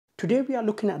Today we are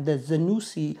looking at the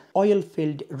Zanussi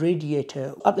oil-filled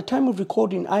radiator. At the time of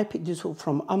recording, I picked this up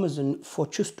from Amazon for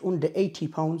just under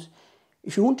 £80.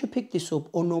 If you want to pick this up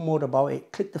or know more about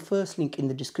it, click the first link in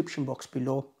the description box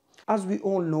below. As we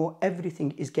all know,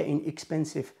 everything is getting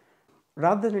expensive.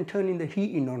 Rather than turning the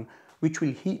heating on, which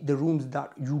will heat the rooms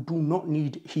that you do not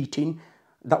need heating,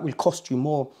 that will cost you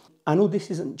more. I know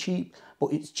this isn't cheap, but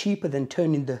it's cheaper than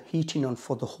turning the heating on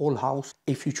for the whole house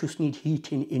if you just need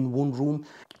heating in one room.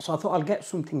 So I thought I'll get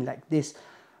something like this,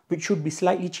 which should be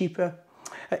slightly cheaper.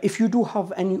 If you do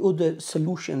have any other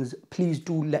solutions, please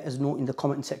do let us know in the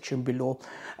comment section below.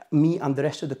 Me and the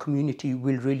rest of the community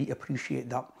will really appreciate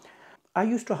that. I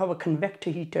used to have a convector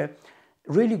heater,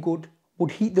 really good,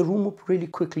 would heat the room up really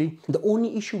quickly. The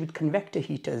only issue with convector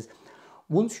heaters,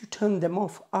 once you turn them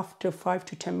off after 5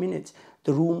 to 10 minutes,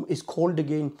 the room is cold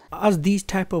again. As these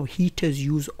type of heaters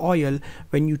use oil,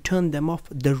 when you turn them off,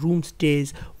 the room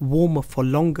stays warmer for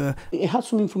longer. It has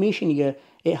some information here.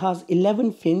 It has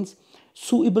 11 fins,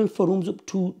 suitable for rooms up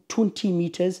to 20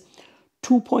 meters,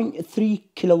 2.3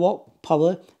 kilowatt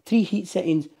power, 3 heat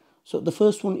settings. So the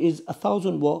first one is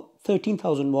 1000 watt,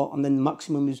 13,000 watt, and then the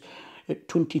maximum is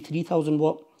 23,000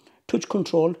 watt. Touch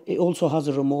control. It also has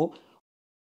a remote.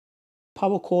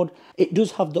 Power cord. It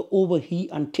does have the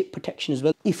overheat and tip protection as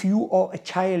well. If you or a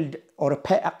child or a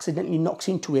pet accidentally knocks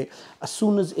into it, as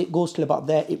soon as it goes till about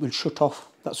there, it will shut off.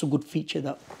 That's a good feature,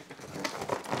 that.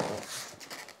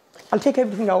 I'll take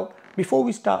everything out. Before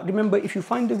we start, remember, if you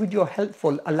find the video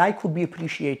helpful, a like would be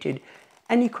appreciated.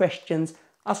 Any questions,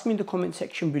 ask me in the comment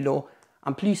section below,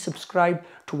 and please subscribe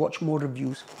to watch more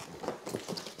reviews.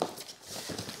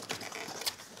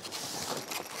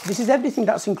 This is everything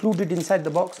that's included inside the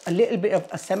box. A little bit of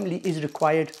assembly is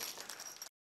required.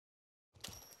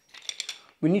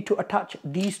 We need to attach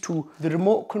these two. The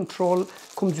remote control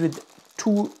comes with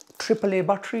 2 AAA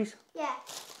batteries. Yeah.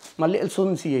 My little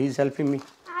son's here, he's helping me.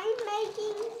 I'm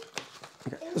making...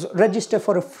 Okay. So register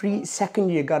for a free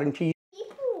 2nd-year guarantee.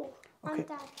 Okay.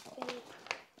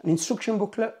 An instruction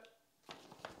booklet.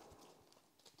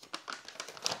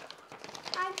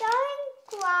 I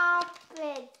don't grab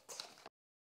it.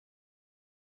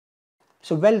 It's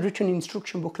a well-written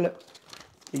instruction booklet.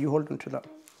 You hold on to that.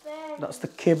 That's the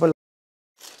cable.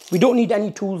 We don't need any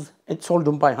tools. It's all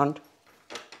done by hand.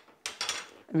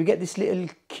 And we get this little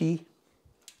key.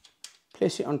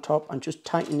 Place it on top and just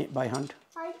tighten it by hand.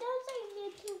 I don't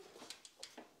think you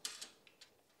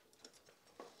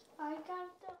I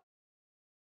can't.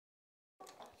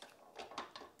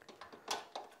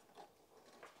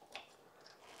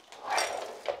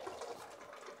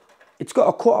 It's got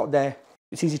a cutout there.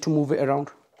 It's easy to move it around.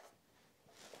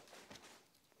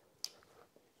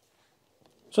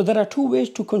 So there are 2 ways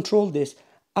to control this,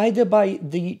 either by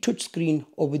the touchscreen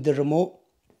or with the remote.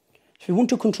 If you want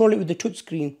to control it with the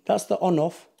touchscreen, that's the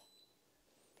on-off.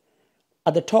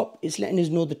 At the top, it's letting us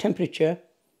know the temperature.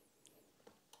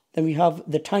 Then we have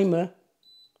the timer.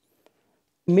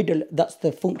 Middle, that's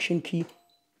the function key.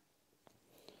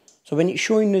 So when it's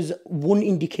showing us 1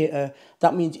 indicator,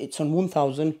 that means it's on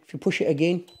 1000. If you push it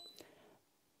again,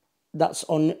 that's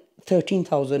on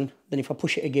 13,000. Then if I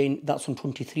push it again, that's on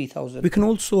 23,000. We can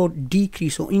also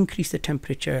decrease or increase the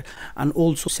temperature and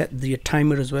also set the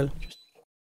timer as well.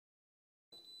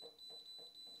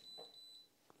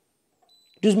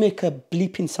 It does make a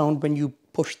bleeping sound when you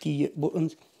push the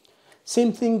buttons.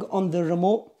 Same thing on the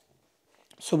remote.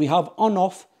 So we have on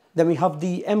off, then we have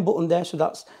the M button there, so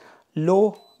that's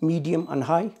low, medium and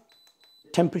high.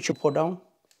 Temperature up or down.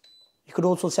 You could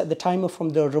also set the timer from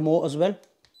the remote as well.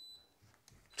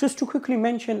 Just to quickly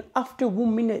mention, after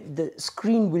 1 minute, the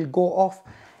screen will go off.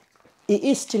 It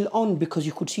is still on because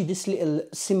you could see this little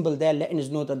symbol there letting us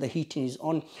know that the heating is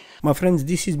on. My friends,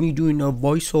 this is me doing a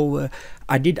voiceover.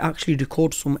 I did actually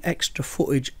record some extra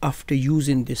footage after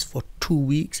using this for 2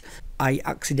 weeks. I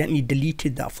accidentally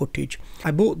deleted that footage.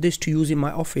 I bought this to use in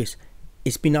my office.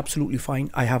 It's been absolutely fine.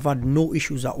 I have had no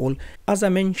issues at all. As I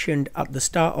mentioned at the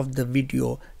start of the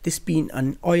video, this being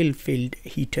an oil-filled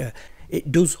heater, it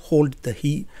does hold the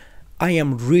heat. I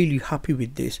am really happy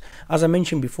with this. As I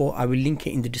mentioned before, I will link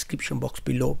it in the description box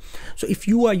below. So if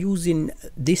you are using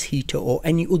this heater or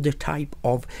any other type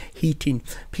of heating,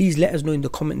 please let us know in the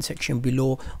comment section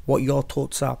below what your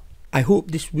thoughts are. I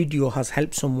hope this video has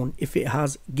helped someone. If it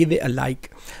has, give it a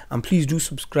like and please do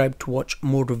subscribe to watch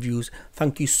more reviews.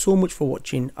 Thank you so much for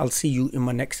watching. I'll see you in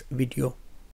my next video.